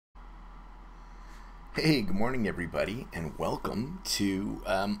Hey, good morning, everybody, and welcome to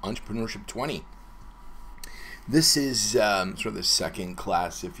Entrepreneurship 20. This is sort of the second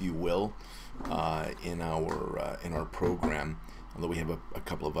class, if you will, in our program. Although we have a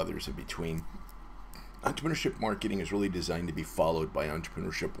couple of others in between. Entrepreneurship marketing is really designed to be followed by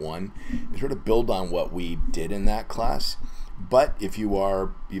Entrepreneurship 1 and sort of build on what we did in that class. But if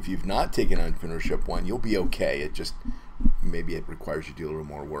you've not taken Entrepreneurship 1, you'll be okay. Maybe it requires you to do a little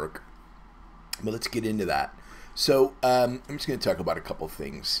more work. But let's get into that. So I'm just going to talk about a couple of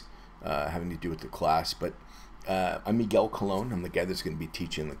things having to do with the class. But I'm Miguel Colon. I'm the guy that's going to be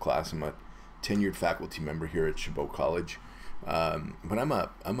teaching the class. I'm a tenured faculty member here at Chabot College. But I'm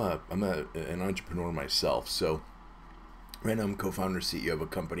an entrepreneur myself. So right now I'm co-founder and CEO of a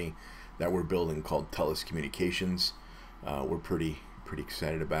company that we're building called TELUS Communications. We're pretty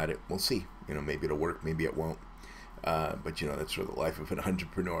excited about it. We'll see. Maybe it'll work, maybe it won't. But that's sort of the life of an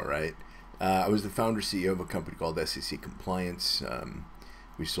entrepreneur, right? I was the founder CEO of a company called SEC Compliance.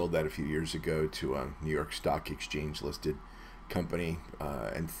 We sold that a few years ago to a New York Stock Exchange listed company.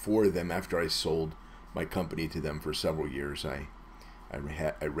 And for them, after I sold my company to them for several years, I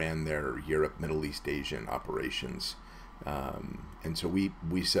ran their Europe, Middle East, Asian operations. And so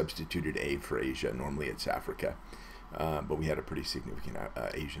we substituted A for Asia. Normally it's Africa. But we had a pretty significant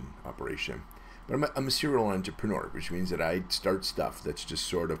Asian operation. But I'm a serial entrepreneur, which means that I start stuff that's just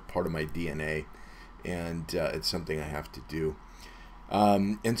sort of part of my DNA, and it's something I have to do.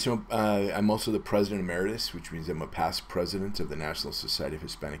 And so I'm also the president emeritus, which means I'm a past president of the National Society of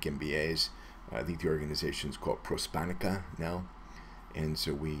Hispanic MBAs. I think the organization is called Prospanica now, and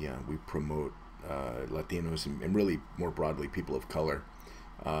so we promote Latinos and really more broadly people of color,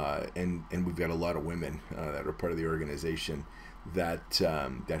 and we've got a lot of women that are part of the organization that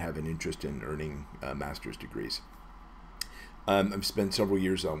have an interest in earning master's degrees. I've spent several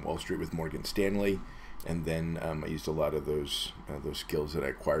years on Wall Street with Morgan Stanley, and then I used a lot of those skills that I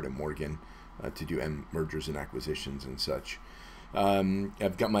acquired at Morgan to do mergers and acquisitions and such.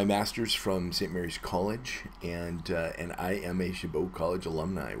 I've got my master's from St. Mary's College, and I am a Chabot College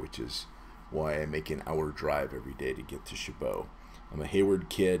alumni, which is why I make an hour drive every day to get to Chabot. I'm a Hayward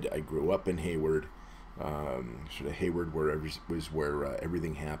kid. I grew up in Hayward. Sort of Hayward was where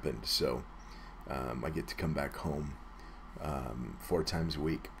everything happened. So I get to come back home 4 times a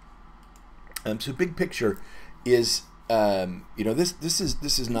week. So big picture is this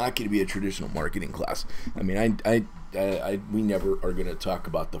is not going to be a traditional marketing class. I mean, we never are going to talk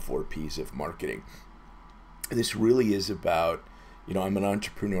about the 4 P's of marketing. This really is about, I'm an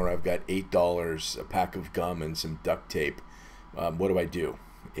entrepreneur. I've got $8, a pack of gum, and some duct tape. What do I do?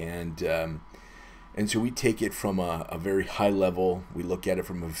 And so we take it from a very high level. We look at it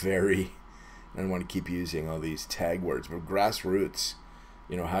from a very, I don't want to keep using all these tag words, but grassroots.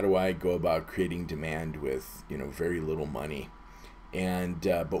 How do I go about creating demand with, very little money? And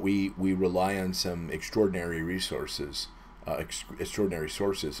but we rely on some extraordinary resources, extraordinary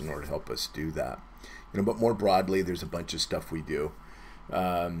sources in order to help us do that. But more broadly, there's a bunch of stuff we do.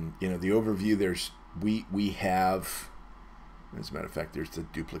 The overview, we have, as a matter of fact, there's the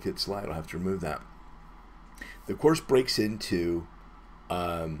duplicate slide. I'll have to remove that. The course breaks into,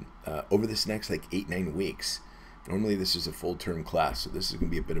 over this next 8-9 weeks. Normally this is a full-term class, so this is going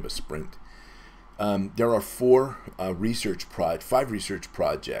to be a bit of a sprint. There are 5 research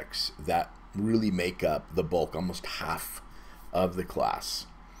projects that really make up the bulk, almost half of the class.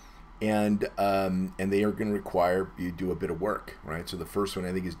 And they are going to require you do a bit of work, right? So the first one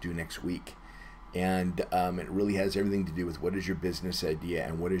I think is due next week. And it really has everything to do with what is your business idea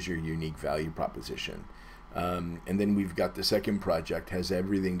and what is your unique value proposition. And then we've got the second project, has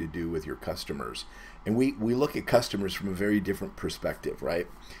everything to do with your customers. And we look at customers from a very different perspective, right?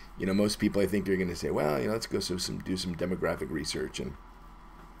 Most people, I think they're going to say, well, let's go do some demographic research. And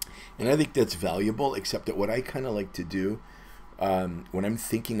I think that's valuable, except that what I kind of like to do when I'm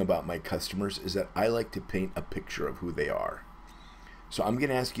thinking about my customers is that I like to paint a picture of who they are. So I'm going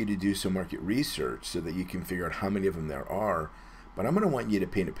to ask you to do some market research so that you can figure out how many of them there are. But I'm going to want you to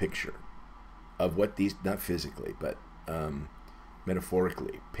paint a picture of what these, not physically, but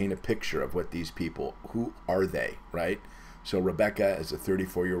metaphorically, paint a picture of what these people, who are they, right? So Rebecca is a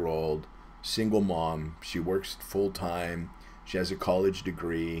 34-year-old single mom. She works full-time. She has a college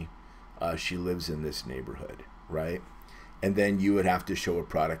degree. She lives in this neighborhood, right? And then you would have to show a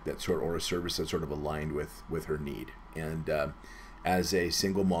product that or a service that's sort of aligned with her need. And as a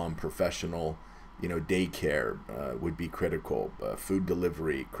single mom professional, daycare would be critical, food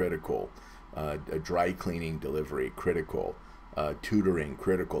delivery critical, a dry cleaning delivery critical, tutoring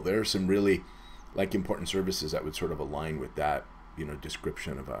critical. There are some really important services that would sort of align with that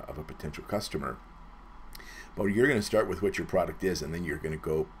description of a potential customer. But you're going to start with what your product is, and then you're going to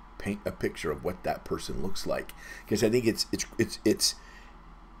go paint a picture of what that person looks like. Because I think it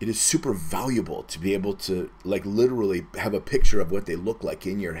is super valuable to be able to like literally have a picture of what they look like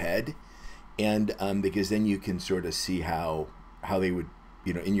in your head, and because then you can sort of see how they would,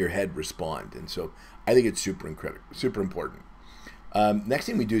 you know, in your head respond. And so I think it's super important. Next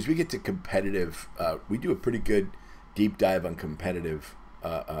thing we do is we get to competitive. We do a pretty good deep dive on competitive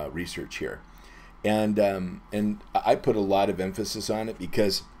research here, and I put a lot of emphasis on it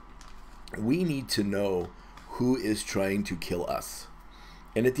because we need to know who is trying to kill us.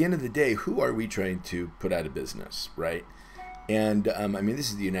 And at the end of the day, who are we trying to put out of business, right? And I mean, this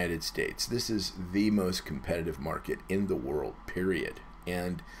is the United States. This is the most competitive market in the world, period.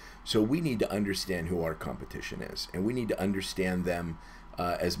 And so we need to understand who our competition is, and we need to understand them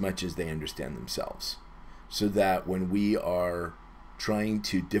as much as they understand themselves, so that when we are trying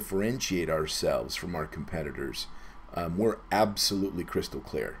to differentiate ourselves from our competitors, we're absolutely crystal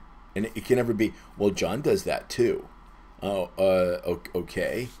clear. And it can never be, well, John does that too. Oh,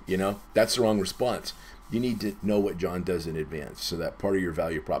 okay. You know, that's the wrong response. You need to know what John does in advance, so that part of your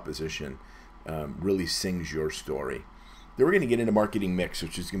value proposition really sings your story. Then we're going to get into marketing mix,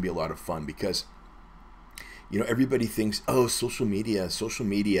 which is going to be a lot of fun because, you know, everybody thinks, oh, social media.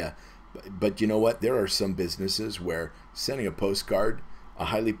 But you know what? There are some businesses where sending a postcard, a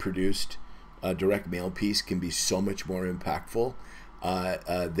highly produced direct mail piece can be so much more impactful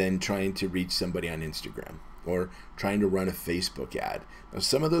than trying to reach somebody on Instagram or trying to run a Facebook ad. Now,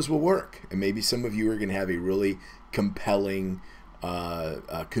 some of those will work, and maybe some of you are going to have a really compelling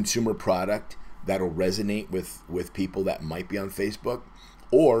consumer product that'll resonate with people that might be on Facebook,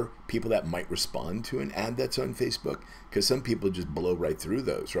 or people that might respond to an ad that's on Facebook, because some people just blow right through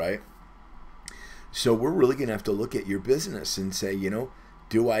those, right? So we're really going to have to look at your business and say, you know,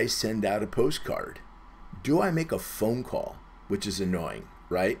 do I send out a postcard? Do I make a phone call? Which is annoying,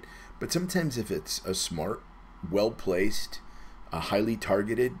 right? But sometimes if it's a smart, well-placed, a highly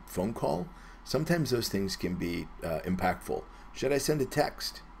targeted phone call, sometimes those things can be impactful. Should I send a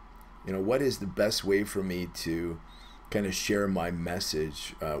text? You know, what is the best way for me to kind of share my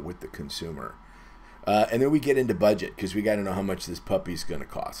message with the consumer? And then we get into budget, because we got to know how much this puppy's going to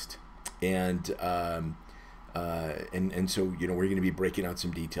cost. And so, you know, we're going to be breaking out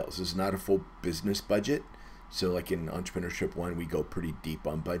some details. This is not a full business budget. So like in Entrepreneurship 1, we go pretty deep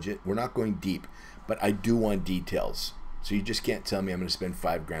on budget. We're not going deep, but I do want details. So you just can't tell me I'm going to spend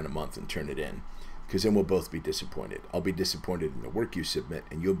 $5,000 a month and turn it in, because then we'll both be disappointed. I'll be disappointed in the work you submit,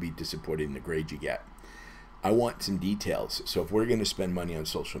 and you'll be disappointed in the grade you get. I want some details. So if we're going to spend money on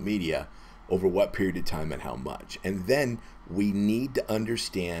social media, over what period of time and how much? And then we need to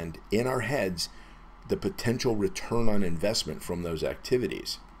understand in our heads the potential return on investment from those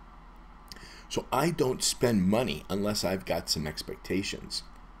activities. So I don't spend money unless I've got some expectations.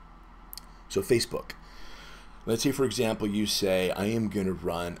 So Facebook. Let's say, for example, you say, I am going to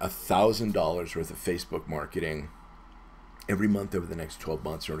run $1,000 worth of Facebook marketing every month over the next 12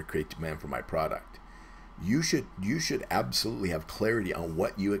 months in order to create demand for my product. You should absolutely have clarity on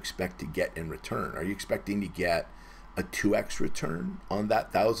what you expect to get in return. Are you expecting to get a 2x return on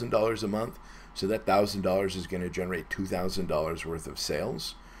that $1,000 a month? So that $1,000 is going to generate $2,000 worth of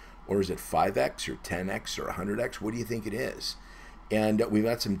sales? Or is it 5x or 10x or 100x? What do you think it is? And we've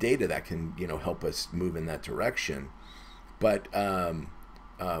got some data that can, you know, help us move in that direction. But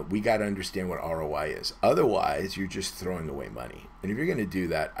we got to understand what ROI is. Otherwise, you're just throwing away money. And if you're going to do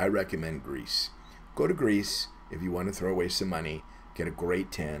that, I recommend Greece. Go to Greece if you want to throw away some money. Get a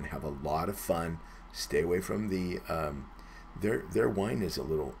great tan. Have a lot of fun. Stay away from the their wine is a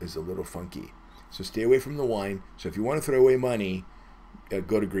little funky. So stay away from the wine. So if you want to throw away money,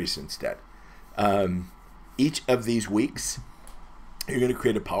 go to Greece instead. Each of these weeks, you're going to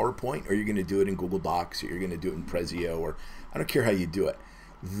create a PowerPoint, or you're going to do it in Google Docs, or you're going to do it in Prezio, or I don't care how you do it.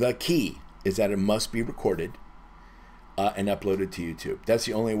 The key is that it must be recorded and uploaded to YouTube. That's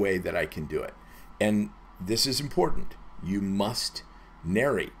the only way that I can do it. And this is important. You must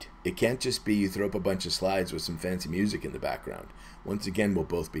narrate. It can't just be you throw up a bunch of slides with some fancy music in the background. Once again, we'll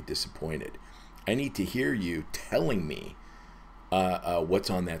both be disappointed. I need to hear you telling me what's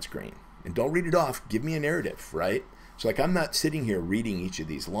on that screen. And don't read it off. Give me a narrative, right? So like, I'm not sitting here reading each of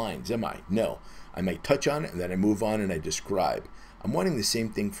these lines, am I? No. I might touch on it, and then I move on and I describe. I'm wanting the same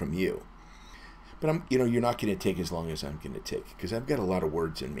thing from you. But you're not going to take as long as I'm going to take, because I've got a lot of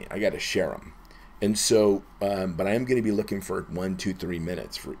words in me. I got to share them. And so, but I am going to be looking for 1, 2, 3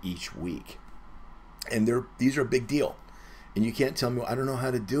 minutes for each week. And these are a big deal. And you can't tell me, well, I don't know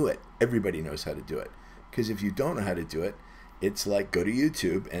how to do it. Everybody knows how to do it. Because if you don't know how to do it, It's like go to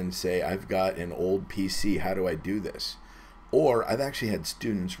YouTube and say, I've got an old PC, how do I do this? Or I've actually had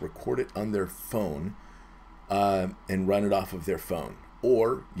students record it on their phone and run it off of their phone,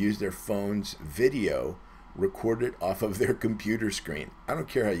 or use their phone's video, record it off of their computer screen. I don't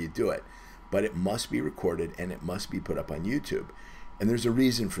care how you do it, but it must be recorded and it must be put up on YouTube. And there's a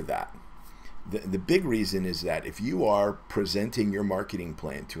reason for that. The big reason is that if you are presenting your marketing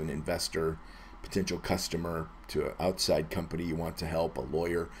plan to an investor, potential customer, to an outside company you want to help, a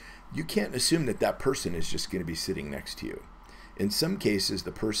lawyer, you can't assume that that person is just going to be sitting next to you. In some cases,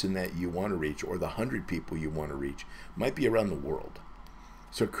 the person that you want to reach, or the 100 people you want to reach, might be around the world.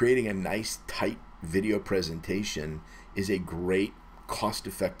 So creating a nice, tight video presentation is a great,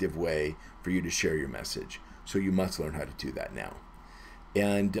 cost-effective way for you to share your message. So you must learn how to do that now.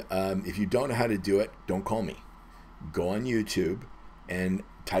 And if you don't know how to do it, don't call me. Go on YouTube and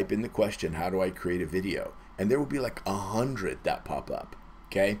type in the question, how do I create a video? And there will be like 100 that pop up,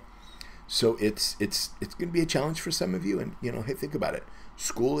 okay? So it's going to be a challenge for some of you. And, you know, hey, think about it.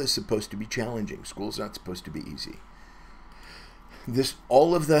 School is supposed to be challenging. School's not supposed to be easy.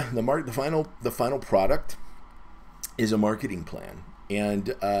 All of the final product is a marketing plan. And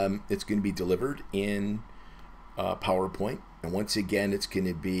it's going to be delivered in PowerPoint. And once again, it's going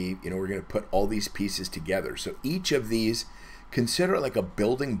to be, you know, we're going to put all these pieces together. So each of these, consider it like a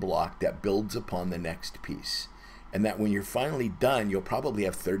building block that builds upon the next piece. And that when you're finally done, you'll probably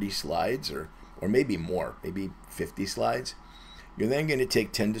have 30 slides or maybe more, maybe 50 slides. You're then going to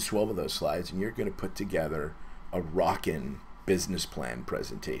take 10 to 12 of those slides and you're going to put together a rockin' business plan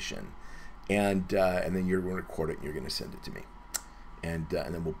presentation. And then you're going to record it and you're going to send it to me. And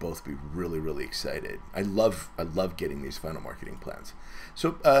then we'll both be really, really excited. I love getting these final marketing plans.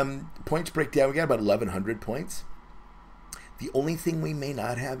 So points breakdown, we got about 1,100 points. The only thing we may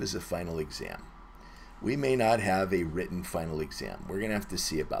not have is a final exam. We may not have a written final exam. We're going to have to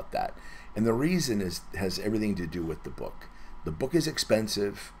see about that. And the reason has everything to do with the book. The book is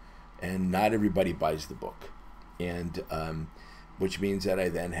expensive, and not everybody buys the book. And which means that I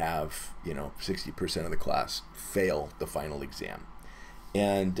then have, you know, 60% of the class fail the final exam.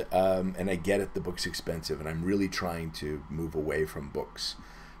 And I get it, the book's expensive, and I'm really trying to move away from books.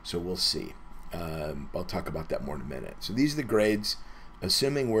 So we'll see. I'll talk about that more in a minute. So these are the grades.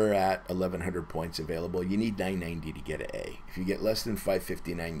 Assuming we're at 1,100 points available, you need 990 to get an A. If you get less than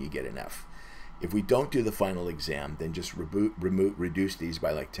 559, you get an F. If we don't do the final exam, then just reduce these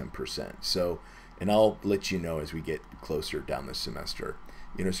by like 10%. So, and I'll let you know as we get closer down the semester.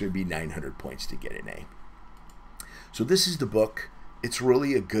 You know, so it'd be 900 points to get an A. So this is the book. It's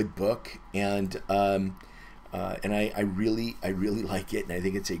really a good book, and I really like it, and I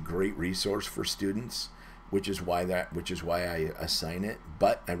think it's a great resource for students, which is why I assign it.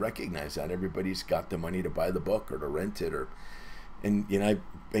 But I recognize that everybody's got the money to buy the book or to rent it, and you know,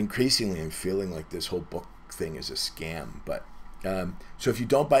 increasingly I'm feeling like this whole book thing is a scam. But so if you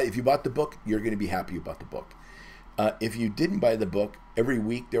bought the book, you're going to be happy you bought the book. If you didn't buy the book, every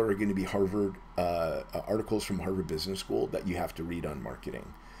week there are going to be Harvard articles from Harvard Business School that you have to read on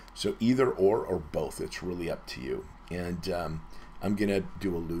marketing. So either or both. It's really up to you. And I'm going to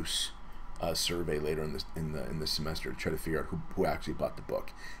do a loose survey later in the semester to try to figure out who actually bought the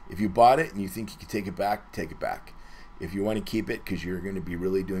book. If you bought it and you think you can take it back, take it back. If you want to keep it because you're going to be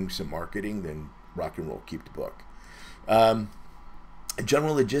really doing some marketing, then rock and roll, keep the book.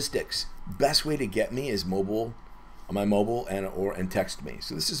 General logistics. Best way to get me is mobile. On my mobile and text me.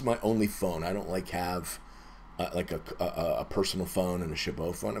 So this is my only phone. I don't like have like a personal phone and a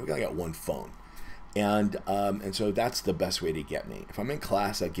Chabot phone. I've got one phone, and so that's the best way to get me. If I'm in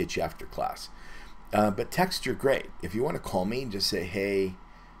class, I get you after class. But texts are great. If you want to call me, just say, hey,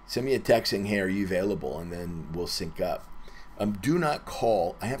 send me a text saying, hey, are you available? And then we'll sync up. Do not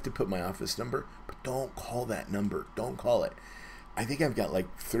call. I have to put my office number, but don't call that number. Don't call it. I think I've got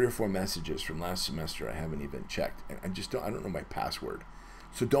like 3 or 4 messages from last semester I haven't even checked, and I don't know my password.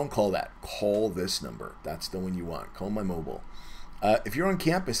 So don't call that. Call this number. That's the one you want. Call my mobile. If you're on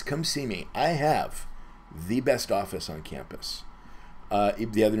campus, come see me. I have the best office on campus.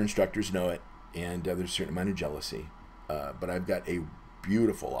 The other instructors know it, and there's a certain amount of jealousy. But I've got a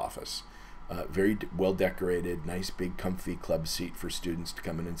beautiful office. Very well decorated, nice big comfy club seat for students to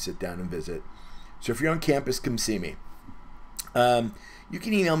come in and sit down and visit. So if you're on campus, come see me. You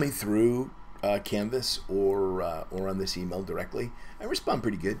can email me through Canvas or on this email directly. I respond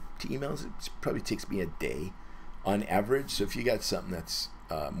pretty good to emails. It probably takes me a day on average. So if you got something that's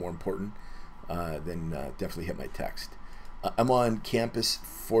more important, then definitely hit my text. I'm on campus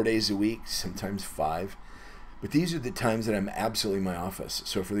 4 days a week, sometimes 5. But these are the times that I'm absolutely in my office.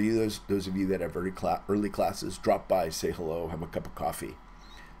 So for those of you that have early classes, drop by, say hello, have a cup of coffee.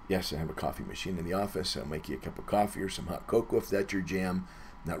 Yes, I have a coffee machine in the office. I'll make you a cup of coffee or some hot cocoa if that's your jam.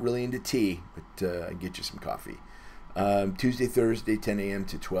 Not really into tea, but I get you some coffee. Tuesday, Thursday, 10 a.m.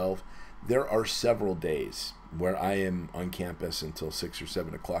 to 12. There are several days where I am on campus until 6 or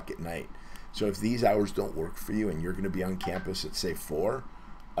 7 o'clock at night. So if these hours don't work for you and you're going to be on campus at, say, 4,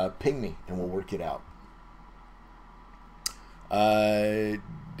 ping me and we'll work it out.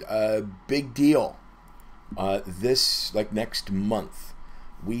 Big deal. This, like next month,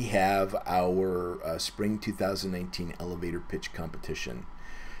 we have our Spring 2019 elevator pitch competition.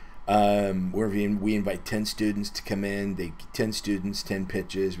 Where we invite 10 students to come in. 10 students, 10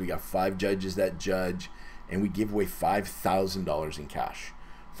 pitches. We got 5 judges that judge, and we give away $5,000 in cash.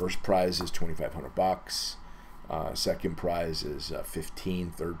 First prize is $2,500. Second prize is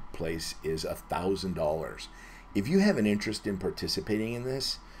 $15,000. Third place is $1,000. If you have an interest in participating in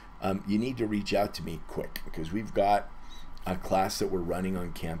this, you need to reach out to me quick, because we've got a class that we're running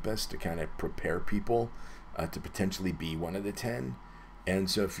on campus to kind of prepare people to potentially be one of the 10. And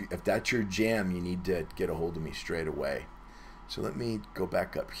so if that's your jam, you need to get a hold of me straight away. So let me go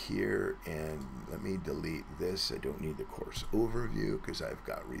back up here and let me delete this. I don't need the course overview because I've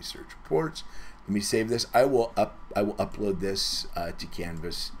got research reports. Let me save this. I will upload this to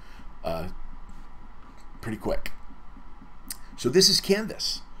Canvas pretty quick. So this is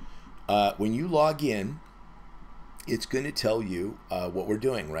Canvas. When you log in, it's going to tell you what we're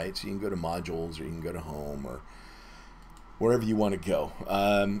doing, right? So you can go to modules, or you can go to home, or wherever you want to go.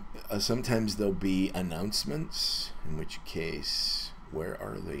 Sometimes there'll be announcements, in which case, where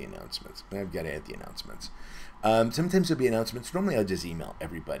are the announcements? I've got to add the announcements. Sometimes there'll be announcements. Normally I'll just email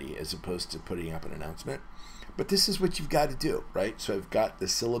everybody as opposed to putting up an announcement. But this is what you've got to do, right? So I've got the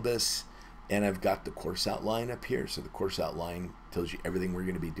syllabus and I've got the course outline up here. So the course outline tells you everything we're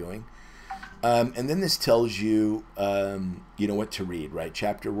going to be doing. And then this tells you, you know, what to read, right?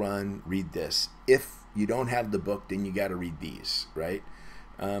 Chapter 1, read this. If you don't have the book, then you got to read these, right?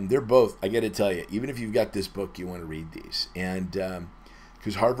 They're both, I got to tell you, even if you've got this book, you want to read these. And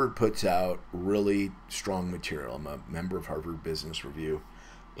because Harvard puts out really strong material. I'm a member of Harvard Business Review,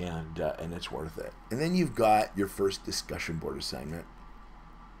 and it's worth it. And then you've got your first discussion board assignment.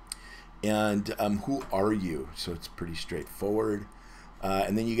 And who are you? So it's pretty straightforward.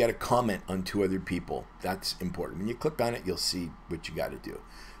 And then you got to comment on 2 other people. That's important. When you click on it, you'll see what you got to do.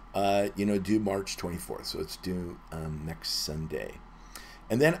 You know, due March 24th. So it's due next Sunday.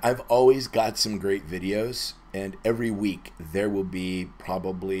 And then I've always got some great videos. And every week there will be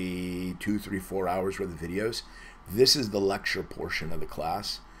probably 2, 3, 4 hours worth of videos. This is the lecture portion of the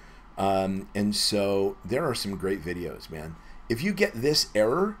class. And so there are some great videos, man. If you get this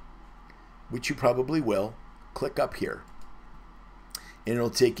error, which you probably will, click up here. And it'll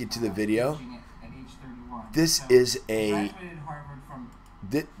take you to the video. This is a...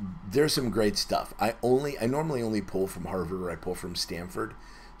 There's some great stuff. I normally only pull from Harvard, or I pull from Stanford,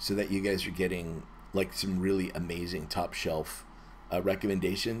 so that you guys are getting like some really amazing top shelf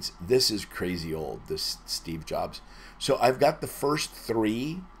recommendations. This is crazy old, this Steve Jobs. So I've got the first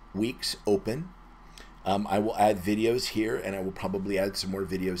 3 weeks open. I will add videos here, and I will probably add some more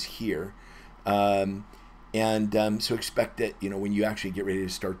videos here. So expect that, you know, when you actually get ready to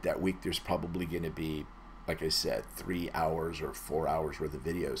start that week, there's probably going to be, like I said, 3 hours or 4 hours worth of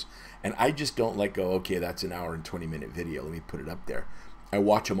videos. And I just don't like go, okay, that's an hour and 20-minute video, let me put it up there. I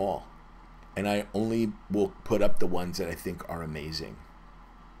watch them all. And I only will put up the ones that I think are amazing.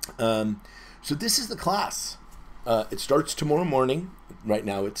 So this is the class. It starts tomorrow morning. Right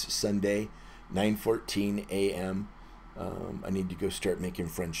now it's Sunday, 9:14 a.m. I need to go start making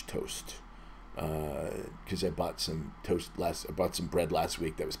French toast. Because I bought some bread last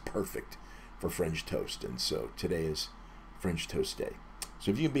week that was perfect for French toast, and so today is French toast day.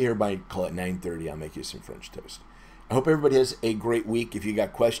 So if you can be here by, call it 9:30, I'll make you some French toast. I hope everybody has a great week. If you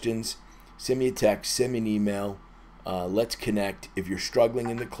got questions, send me a text, send me an email. Let's connect. If you're struggling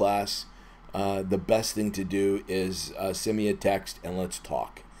in the class, the best thing to do is send me a text and let's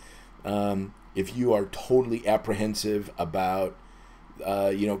talk. If you are totally apprehensive about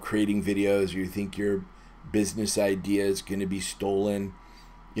you know, creating videos, or you think your business idea is going to be stolen,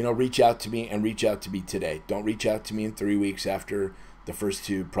 you know, reach out to me, and reach out to me today. Don't reach out to me in 3 weeks after the first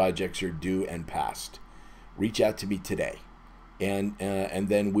 2 projects are due and passed. Reach out to me today, and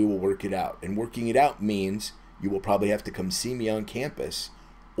then we will work it out. And working it out means you will probably have to come see me on campus,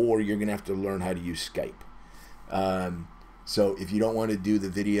 or you're going to have to learn how to use Skype. So if you don't want to do the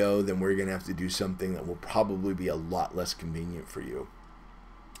video, then we're going to have to do something that will probably be a lot less convenient for you.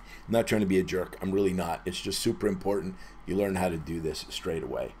 I'm not trying to be a jerk. I'm really not. It's just super important you learn how to do this straight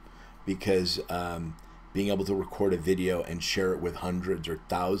away, because being able to record a video and share it with hundreds or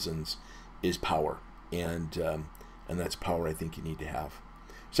thousands is power, and that's power I think you need to have.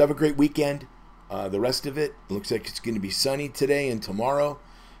 So have a great weekend. The rest of it looks like it's going to be sunny today and tomorrow,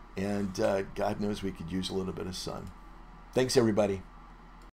 and God knows we could use a little bit of sun. Thanks, everybody.